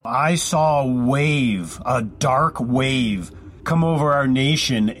I saw a dark wave come over our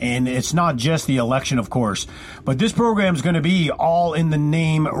nation, and it's not just the election, of course, but this program is going to be all in the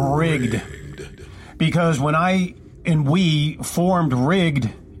name rigged. Because when we formed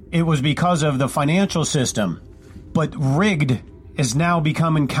Rigged, it was because of the financial system. But rigged is now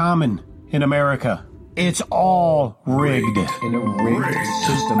becoming common in America. It's all rigged. In a rigged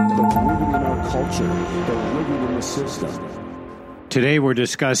system, they're rigging in our culture. They're rigging in the system. Today we're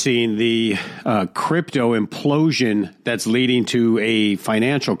discussing the crypto implosion that's leading to a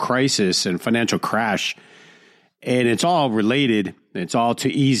financial crisis and financial crash. And it's all related. It's all to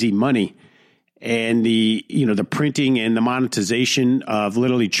easy money. And the printing and the monetization of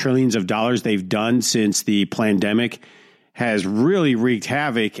literally trillions of dollars they've done since the pandemic has really wreaked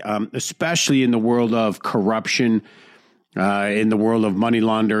havoc, especially in the world of corruption, in the world of money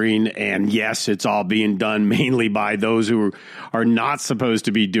laundering. And yes, it's all being done mainly by those who are not supposed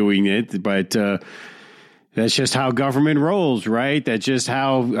to be doing it. But that's just how government rolls, right? That's just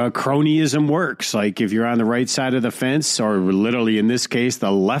how cronyism works. Like if you're on the right side of the fence, or literally in this case,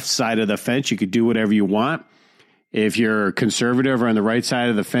 the left side of the fence, you could do whatever you want. If you're conservative or on the right side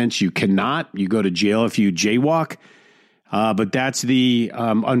of the fence, you cannot. You go to jail if you jaywalk. But that's the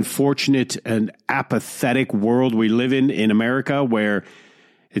unfortunate and apathetic world we live in America, where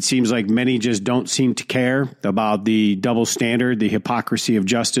it seems like many just don't seem to care about the double standard, the hypocrisy of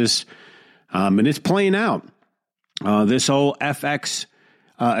justice. And it's playing out. This whole FX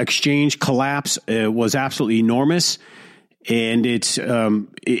exchange collapse was absolutely enormous. And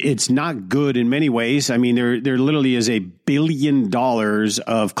it's not good in many ways. I mean, there literally is $1 billion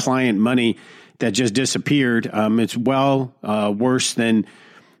of client money that just disappeared. It's worse than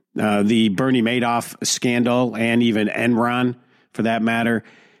the Bernie Madoff scandal and even Enron, for that matter.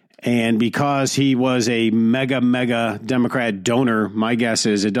 And because he was a mega Democrat donor, my guess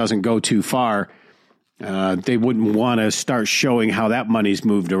is it doesn't go too far. They wouldn't want to start showing how that money's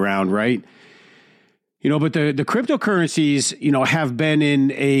moved around, right? But the cryptocurrencies, have been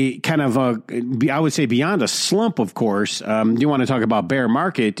in a kind of I would say beyond a slump, of course. You want to talk about bear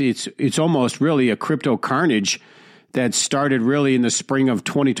market. It's almost really a crypto carnage that started really in the spring of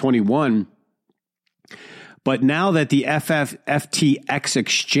 2021. But now that the FTX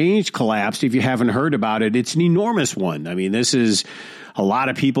exchange collapsed, if you haven't heard about it, it's an enormous one. I mean, this is a lot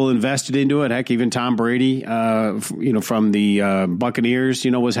of people invested into it. Heck, even Tom Brady, from the Buccaneers,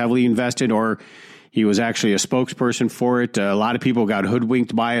 was heavily invested, or he was actually a spokesperson for it. A lot of people got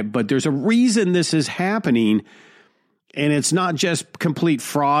hoodwinked by it, but there's a reason this is happening. And it's not just complete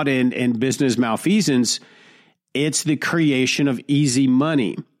fraud and business malfeasance. It's the creation of easy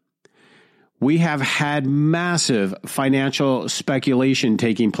money. We have had massive financial speculation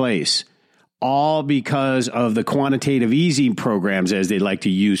taking place, all because of the quantitative easing programs, as they like to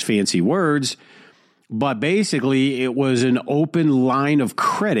use fancy words. But basically, it was an open line of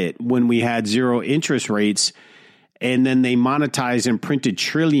credit when we had zero interest rates, and then they monetized and printed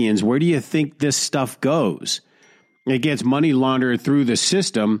trillions. Where do you think this stuff goes? It gets money laundered through the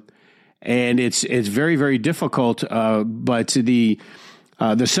system, and it's very, very difficult. But the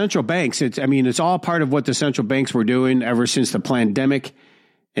central banks, it's all part of what the central banks were doing ever since the pandemic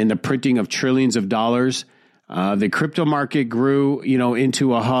and the printing of trillions of dollars. The crypto market grew,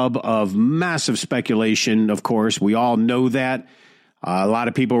 into a hub of massive speculation. Of course, we all know that. A lot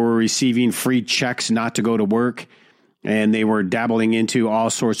of people were receiving free checks not to go to work, and they were dabbling into all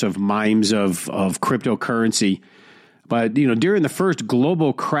sorts of mimes of cryptocurrency. But, during the first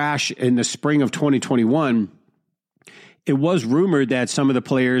global crash in the spring of 2021, it was rumored that some of the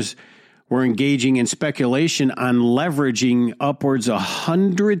players were engaging in speculation on leveraging upwards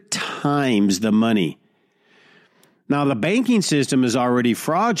 100 times the money. Now, the banking system is already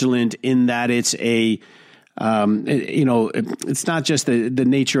fraudulent in that it's it's not just the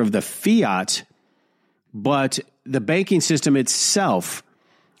nature of the fiat, but the banking system itself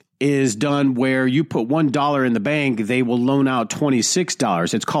is done where you put $1 in the bank, they will loan out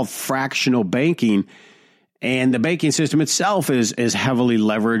 $26. It's called fractional banking. And the banking system itself is heavily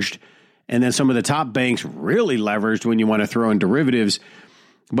leveraged. And then some of the top banks really leveraged when you want to throw in derivatives.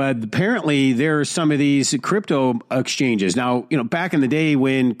 But apparently there are some of these crypto exchanges. Now, back in the day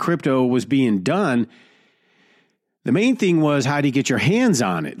when crypto was being done, the main thing was, how do you get your hands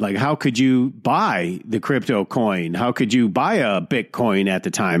on it? Like, how could you buy the crypto coin? How could you buy a Bitcoin at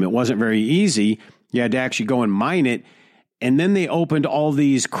the time? It wasn't very easy. You had to actually go and mine it. And then they opened all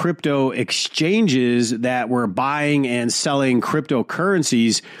these crypto exchanges that were buying and selling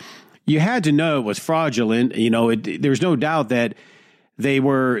cryptocurrencies. You had to know it was fraudulent. There's no doubt that they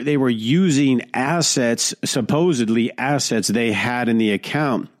were using assets, supposedly assets they had in the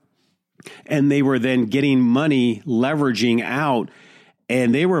account, and they were then getting money, leveraging out,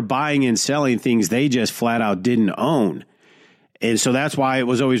 and they were buying and selling things they just flat out didn't own. And so that's why it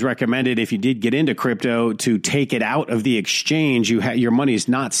was always recommended, if you did get into crypto, to take it out of the exchange. Your money is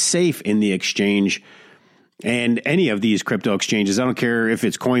not safe in the exchange. And any of these crypto exchanges, I don't care if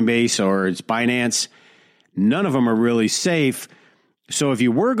it's Coinbase or it's Binance, none of them are really safe. So if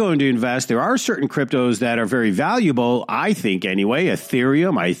you were going to invest, there are certain cryptos that are very valuable, I think anyway.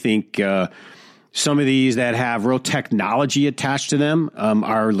 Ethereum, I think some of these that have real technology attached to them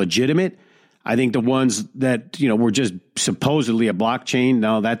are legitimate. I think the ones that, were just supposedly a blockchain,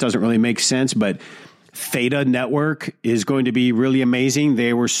 no, that doesn't really make sense. But Theta Network is going to be really amazing.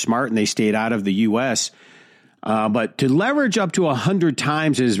 They were smart and they stayed out of the U.S. But to leverage up to 100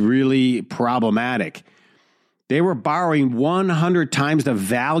 times is really problematic. They were borrowing 100 times the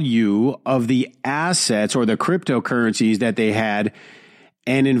value of the assets or the cryptocurrencies that they had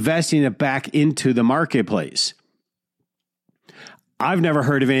and investing it back into the marketplace. I've never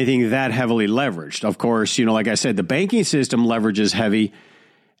heard of anything that heavily leveraged. Of course, like I said, the banking system leverages heavy,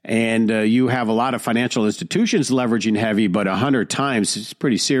 and you have a lot of financial institutions leveraging heavy, but 100 times is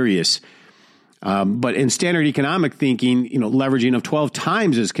pretty serious. But in standard economic thinking, leveraging of 12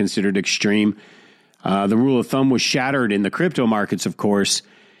 times is considered extreme. The rule of thumb was shattered in the crypto markets, of course,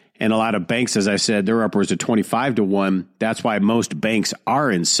 and a lot of banks, as I said, they're upwards of 25 to 1. That's why most banks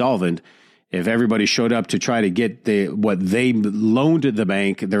are insolvent. If everybody showed up to try to get what they loaned to the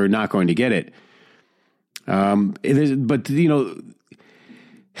bank, they're not going to get it.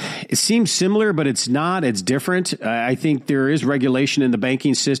 It seems similar, but it's not. It's different. I think there is regulation in the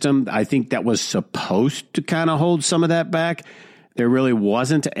banking system. I think that was supposed to kind of hold some of that back. There really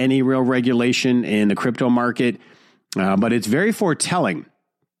wasn't any real regulation in the crypto market, but it's very foretelling.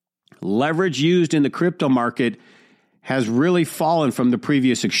 Leverage used in the crypto market has really fallen from the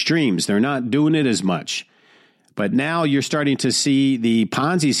previous extremes. They're not doing it as much. But now you're starting to see the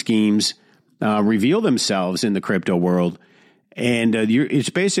Ponzi schemes reveal themselves in the crypto world. And it's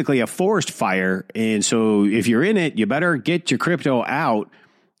basically a forest fire. And so if you're in it, you better get your crypto out.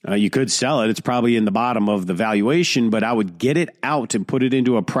 You could sell it. It's probably in the bottom of the valuation, but I would get it out and put it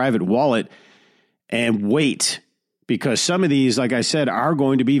into a private wallet and wait. Because some of these, like I said, are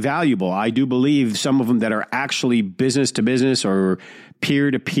going to be valuable. I do believe some of them that are actually business to business or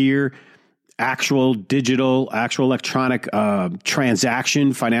peer to peer, actual digital, actual electronic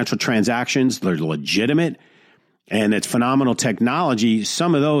financial transactions, they're legitimate. And it's phenomenal technology.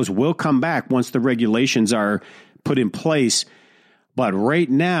 Some of those will come back once the regulations are put in place. But right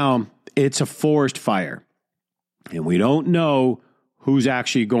now, it's a forest fire. And we don't know who's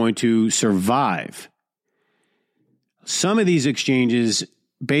actually going to survive. Some of these exchanges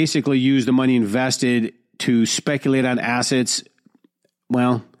basically use the money invested to speculate on assets,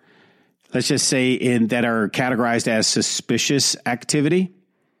 well, let's just say that are categorized as suspicious activity.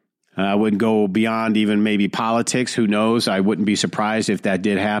 I wouldn't go beyond even maybe politics. Who knows? I wouldn't be surprised if that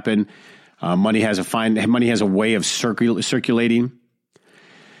did happen. Money has a way of circulating.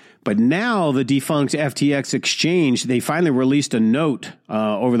 But now the defunct FTX exchange, they finally released a note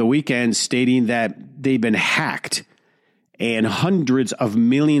over the weekend stating that they've been hacked and hundreds of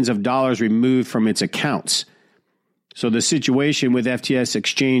millions of dollars removed from its accounts. So the situation with FTX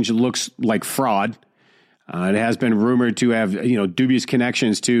exchange looks like fraud. It has been rumored to have, dubious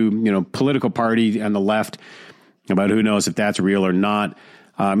connections to, political party on the left, but who knows if that's real or not.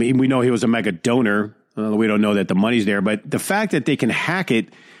 We know he was a mega donor. We don't know that the money's there, but the fact that they can hack it,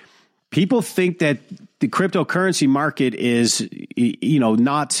 people think that the cryptocurrency market is,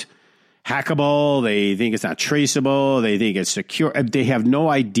 not hackable. They think it's not traceable. They think it's secure. They have no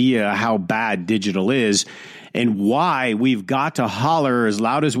idea how bad digital is and why we've got to holler as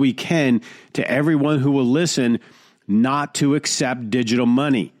loud as we can to everyone who will listen not to accept digital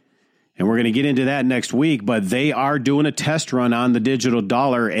money. And we're going to get into that next week, but they are doing a test run on the digital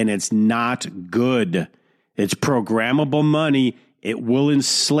dollar, and it's not good. It's programmable money. It will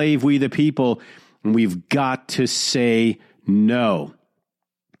enslave we the people, and we've got to say no.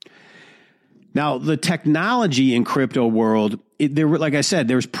 Now, the technology in crypto world, like I said,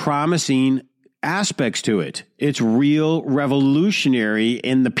 there's promising aspects to it. It's real revolutionary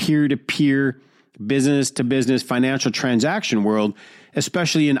in the peer-to-peer, business-to-business financial transaction world,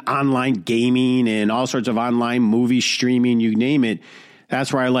 especially in online gaming and all sorts of online movie streaming, you name it.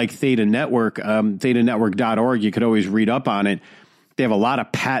 That's where I like Theta Network, thetanetwork.org. You could always read up on it. They have a lot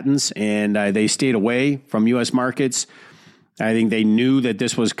of patents, and they stayed away from U.S. markets. I think they knew that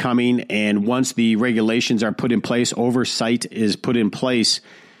this was coming. And once the regulations are put in place, oversight is put in place,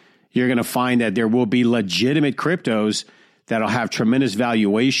 you're going to find that there will be legitimate cryptos that'll have tremendous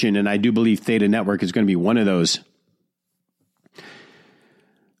valuation. And I do believe Theta Network is going to be one of those.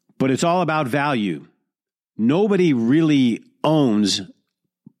 But it's all about value. Nobody really owns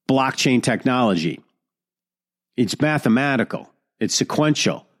blockchain technology. It's mathematical. It's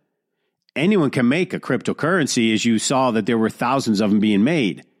sequential. Anyone can make a cryptocurrency, as you saw that there were thousands of them being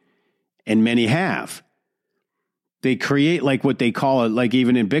made, and many have. They create like what they call it, like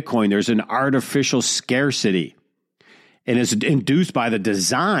even in Bitcoin, there's an artificial scarcity. And it's induced by the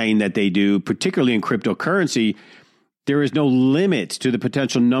design that they do, particularly in cryptocurrency. There is no limit to the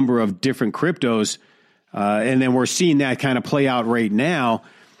potential number of different cryptos. And then we're seeing that kind of play out right now.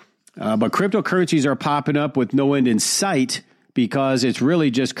 But cryptocurrencies are popping up with no end in sight because it's really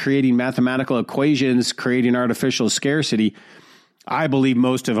just creating mathematical equations, creating artificial scarcity. I believe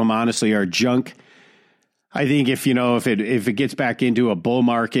most of them, honestly, are junk. I think if it gets back into a bull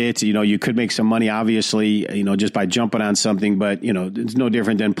market, you could make some money, obviously, just by jumping on something. But, it's no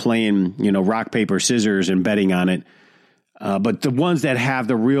different than playing, rock, paper, scissors and betting on it. But the ones that have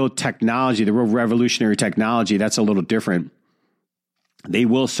the real technology, the real revolutionary technology, that's a little different. They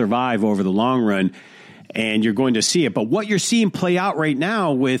will survive over the long run, and you're going to see it. But what you're seeing play out right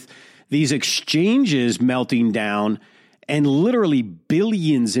now with these exchanges melting down and literally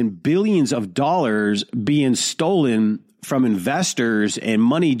billions and billions of dollars being stolen from investors and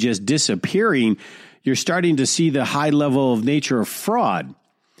money just disappearing, you're starting to see the high level of nature of fraud.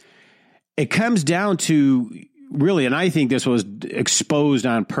 It comes down to really, and I think this was exposed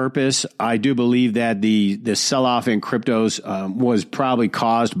on purpose. I do believe that the sell-off in cryptos was probably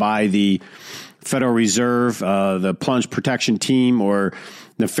caused by the Federal Reserve, the plunge protection team, or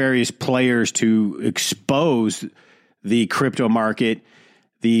nefarious players to expose the crypto market.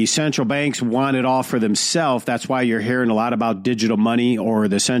 The central banks want it all for themselves. That's why you're hearing a lot about digital money or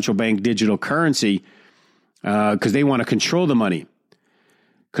the central bank digital currency, because they want to control the money.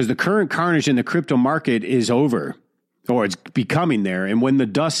 Because the current carnage in the crypto market is over, or it's becoming there. And when the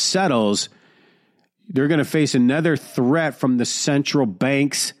dust settles, they're going to face another threat from the central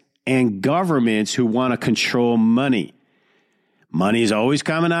banks and governments who want to control money. Money is always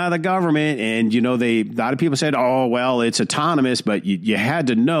coming out of the government. And, a lot of people said, oh, well, it's autonomous, but you had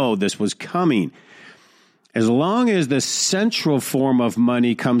to know this was coming. As long as the central form of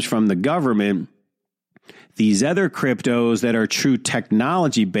money comes from the government, these other cryptos that are true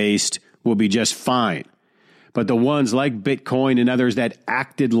technology-based will be just fine. But the ones like Bitcoin and others that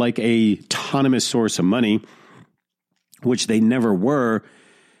acted like a autonomous source of money, which they never were,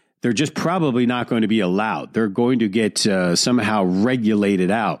 they're just probably not going to be allowed. They're going to get somehow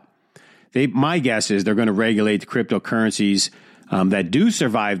regulated out. My guess is they're going to regulate the cryptocurrencies that do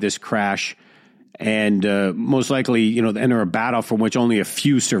survive this crash and most likely, enter a battle from which only a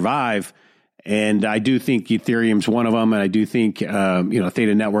few survive. And I do think Ethereum's one of them, and I do think,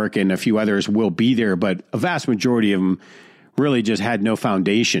 Theta Network and a few others will be there, but a vast majority of them really just had no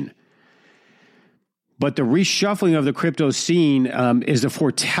foundation. But the reshuffling of the crypto scene is a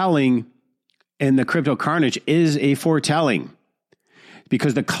foretelling, and the crypto carnage is a foretelling,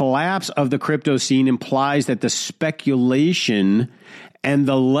 because the collapse of the crypto scene implies that the speculation and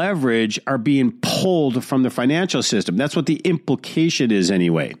the leverage are being pulled from the financial system. That's what the implication is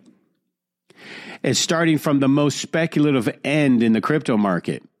anyway. It's starting from the most speculative end in the crypto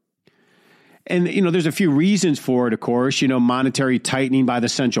market. And, there's a few reasons for it, of course, monetary tightening by the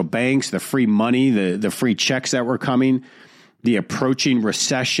central banks, the free money, the free checks that were coming, the approaching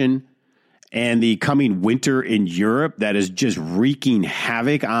recession, and the coming winter in Europe that is just wreaking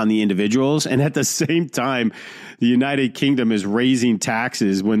havoc on the individuals. And at the same time, the United Kingdom is raising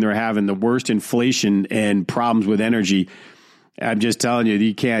taxes when they're having the worst inflation and problems with energy. I'm just telling you,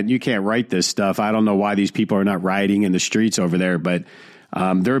 you can't write this stuff. I don't know why these people are not rioting in the streets over there, but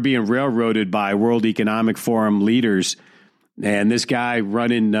they're being railroaded by World Economic Forum leaders. And this guy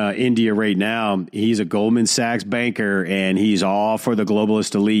running India right now, he's a Goldman Sachs banker, and he's all for the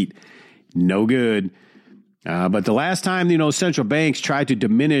globalist elite. No good. But the last time, central banks tried to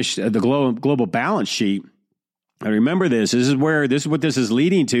diminish the global balance sheet, I remember this. This is what this is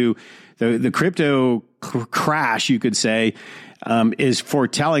leading to. The crypto crash, you could say, is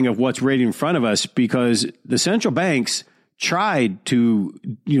foretelling of what's right in front of us, because the central banks tried to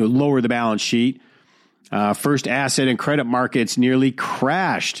lower the balance sheet. First asset and credit markets nearly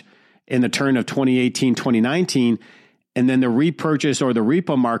crashed in the turn of 2018, 2019. And then the repurchase or the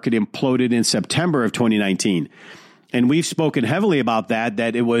repo market imploded in September of 2019. And we've spoken heavily about that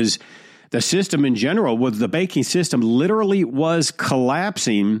it was the system in general, was the banking system literally was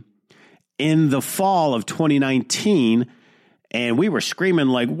collapsing in the fall of 2019. And we were screaming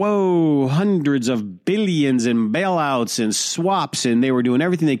like, whoa, hundreds of billions in bailouts and swaps. And they were doing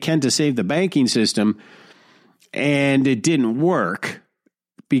everything they can to save the banking system. And it didn't work.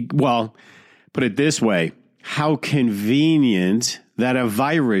 Well, put it this way. How convenient that a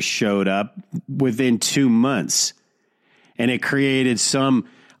virus showed up within 2 months. And it created some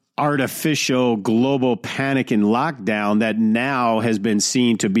artificial global panic and lockdown that now has been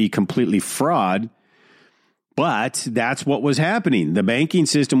seen to be completely fraud. But that's what was happening. The banking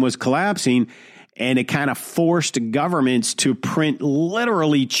system was collapsing, and it kind of forced governments to print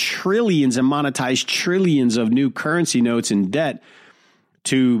literally trillions and monetize trillions of new currency notes and debt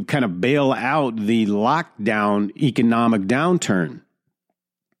to kind of bail out the lockdown economic downturn.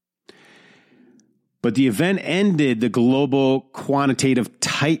 But the event ended the global quantitative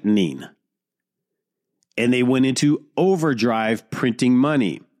tightening, and they went into overdrive printing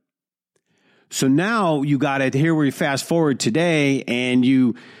money. So now you got it here. We fast forward today, and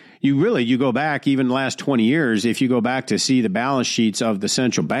you go back even the last 20 years. If you go back to see the balance sheets of the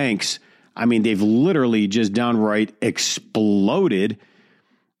central banks, I mean, they've literally just downright exploded.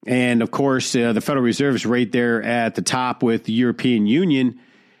 And of course, the Federal Reserve is right there at the top with the European Union.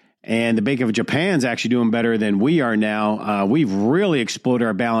 And the Bank of Japan's actually doing better than we are now. We've really exploded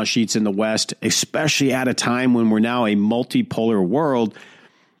our balance sheets in the West, especially at a time when we're now a multipolar world.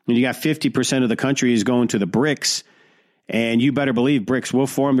 And you got 50% of the countries going to the BRICS. And you better believe BRICS will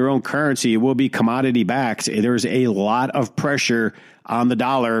form their own currency. It will be commodity backed. There's a lot of pressure on the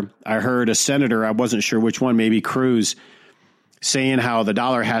dollar. I heard a senator, I wasn't sure which one, maybe Cruz, saying how the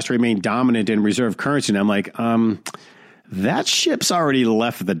dollar has to remain dominant in reserve currency. And I'm like, that ship's already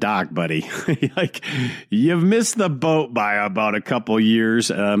left the dock, buddy. Like, you've missed the boat by about a couple years.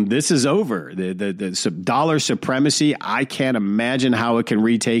 This is over. The dollar supremacy, I can't imagine how it can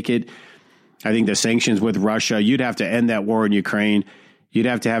retake it. I think the sanctions with Russia, you'd have to end that war in Ukraine. You'd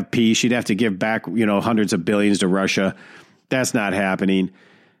have to have peace. You'd have to give back, hundreds of billions to Russia. That's not happening.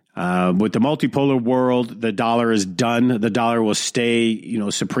 With the multipolar world, the dollar is done. The dollar will stay,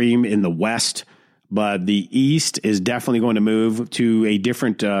 supreme in the West, but the East is definitely going to move to a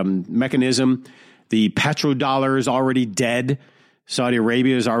different mechanism. The petrodollar is already dead. Saudi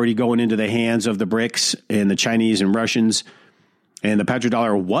Arabia is already going into the hands of the BRICS and the Chinese and Russians. And the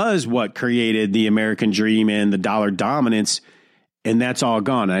petrodollar was what created the American dream and the dollar dominance, and that's all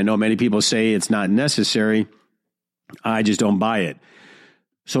gone. I know many people say it's not necessary. I just don't buy it.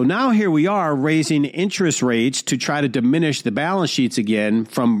 So now here we are raising interest rates to try to diminish the balance sheets again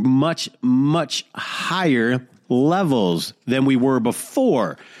from much, much higher levels than we were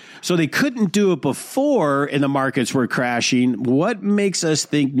before. So they couldn't do it before and the markets were crashing. What makes us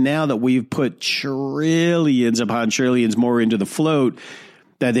think now that we've put trillions upon trillions more into the float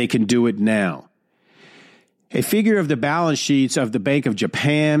that they can do it now? A figure of the balance sheets of the Bank of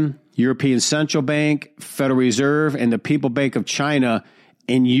Japan, European Central Bank, Federal Reserve, and the People Bank of China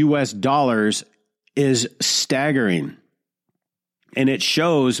in U.S. dollars is staggering. And it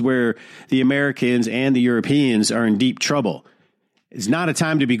shows where the Americans and the Europeans are in deep trouble. It's not a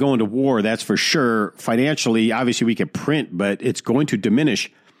time to be going to war, that's for sure. Financially, obviously, we can print, but it's going to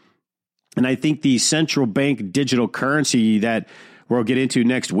diminish. And I think the central bank digital currency that we'll get into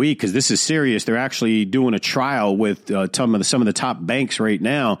next week, because this is serious, they're actually doing a trial with some of the top banks right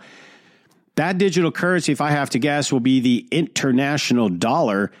now. That digital currency, if I have to guess, will be the international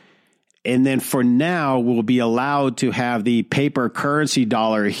dollar. And then for now, we'll be allowed to have the paper currency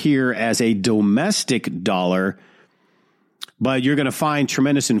dollar here as a domestic dollar. But you're going to find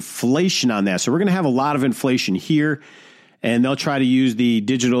tremendous inflation on that. So we're going to have a lot of inflation here, and they'll try to use the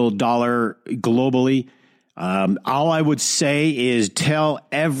digital dollar globally. All I would say is tell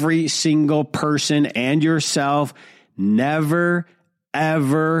every single person and yourself, never,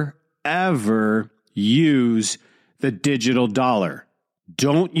 ever, ever use the digital dollar.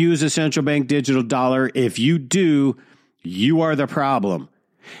 Don't use a central bank digital dollar. If you do, you are the problem.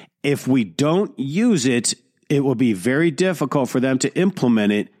 If we don't use it, it will be very difficult for them to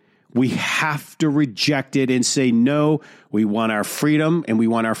implement it. We have to reject it and say, no, we want our freedom, and we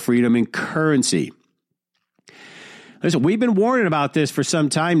want our freedom in currency. Listen, we've been warning about this for some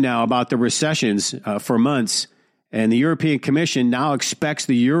time now, about the recessions for months. And the European Commission now expects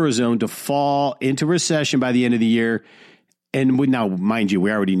the Eurozone to fall into recession by the end of the year. And now, mind you,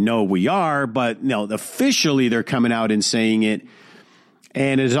 we already know we are, but officially they're coming out and saying it.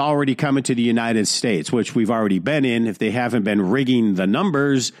 And it's already coming to the United States, which we've already been in. If they haven't been rigging the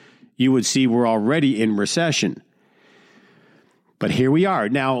numbers, you would see we're already in recession. But here we are.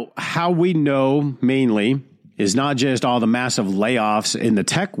 Now, how we know mainly is not just all the massive layoffs in the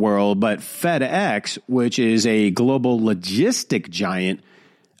tech world, but FedEx, which is a global logistic giant,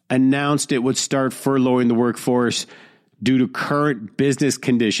 announced it would start furloughing the workforce due to current business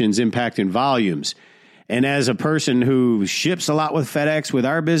conditions impacting volumes. And as a person who ships a lot with FedEx with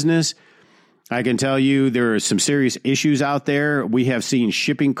our business, I can tell you there are some serious issues out there. We have seen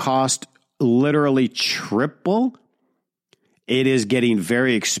shipping costs literally triple. It is getting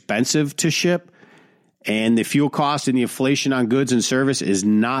very expensive to ship. And the fuel cost and the inflation on goods and service is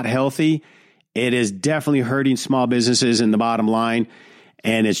not healthy. It is definitely hurting small businesses in the bottom line,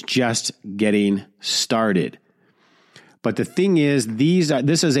 and it's just getting started. But the thing is,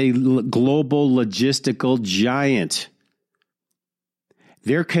 this is a global logistical giant.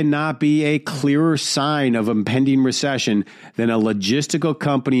 There cannot be a clearer sign of impending recession than a logistical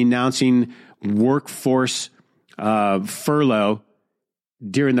company announcing workforce furlough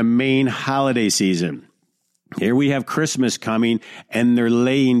during the main holiday season. Here we have Christmas coming, and they're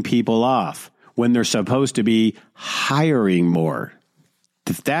laying people off when they're supposed to be hiring more.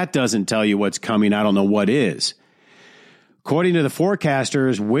 If that doesn't tell you what's coming, I don't know what is. According to the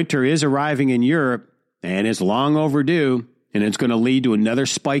forecasters, winter is arriving in Europe, and it's long overdue, and it's going to lead to another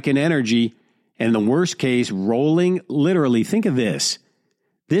spike in energy, and in the worst case, rolling, literally, think of this.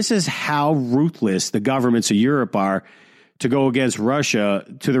 This is how ruthless the governments of Europe are to go against Russia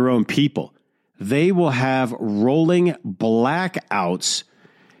to their own people. They will have rolling blackouts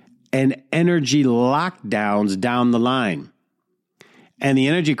and energy lockdowns down the line. And the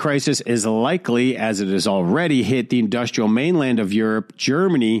energy crisis is likely, as it has already hit the industrial mainland of Europe,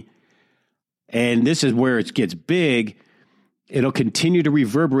 Germany, and this is where it gets big, it'll continue to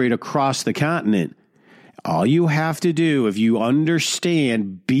reverberate across the continent. All you have to do, if you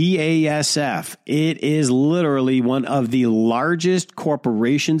understand BASF, it is literally one of the largest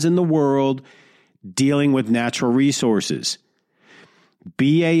corporations in the world dealing with natural resources.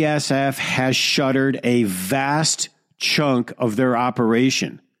 BASF has shuttered a vast chunk of their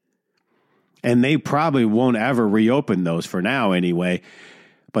operation, and they probably won't ever reopen those for now anyway.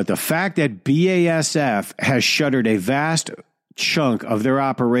 But the fact that BASF has shuttered a vast chunk of their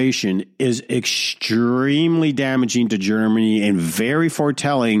operation is extremely damaging to Germany and very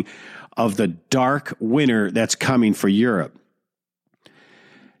foretelling of the dark winter that's coming for Europe.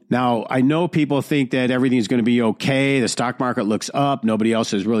 Now, I know people think that everything's going to be okay. The stock market looks up. Nobody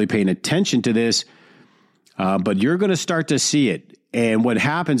else is really paying attention to this. But you're going to start to see it. And what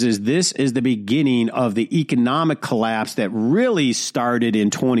happens is this is the beginning of the economic collapse that really started in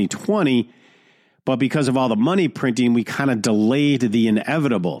 2020. But because of all the money printing, we kind of delayed the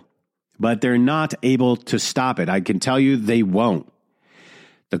inevitable. But they're not able to stop it. I can tell you they won't.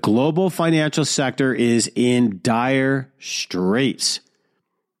 The global financial sector is in dire straits.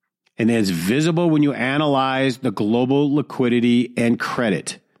 And it's visible when you analyze the global liquidity and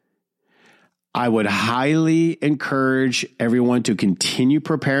credit. I would highly encourage everyone to continue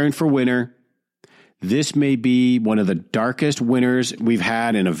preparing for winter. This may be one of the darkest winters we've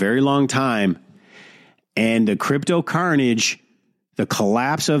had in a very long time. And the crypto carnage, the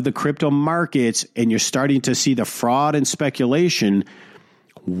collapse of the crypto markets, and you're starting to see the fraud and speculation,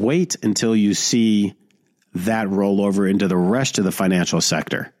 wait until you see that roll over into the rest of the financial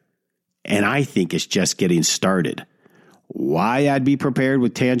sector. And I think it's just getting started. Why I'd be prepared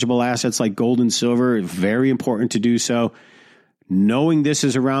with tangible assets like gold and silver, very important to do so. Knowing this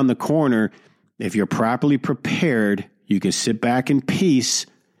is around the corner, if you're properly prepared, you can sit back in peace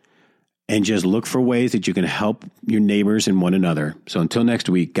and just look for ways that you can help your neighbors and one another. So until next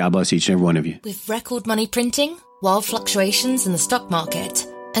week, God bless each and every one of you. With record money printing, wild fluctuations in the stock market,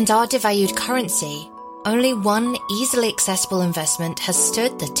 and our devalued currency, only one easily accessible investment has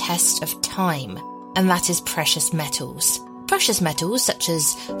stood the test of time, and that is precious metals. Precious metals, such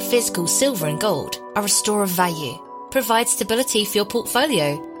as physical silver and gold, are a store of value, provide stability for your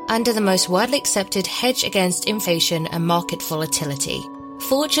portfolio, and are the most widely accepted hedge against inflation and market volatility.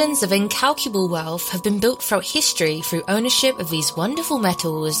 Fortunes of incalculable wealth have been built throughout history through ownership of these wonderful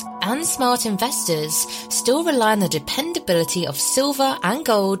metals, and smart investors still rely on the dependability of silver and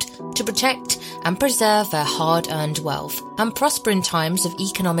gold to protect and preserve their hard-earned wealth and prosper in times of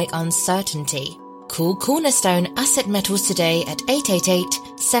economic uncertainty. Call Cornerstone Asset Metals today at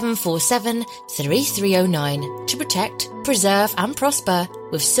 888-747-3309 to protect, preserve and prosper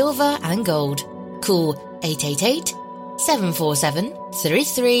with silver and gold. Call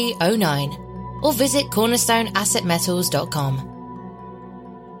 888-747-3309 or visit cornerstoneassetmetals.com.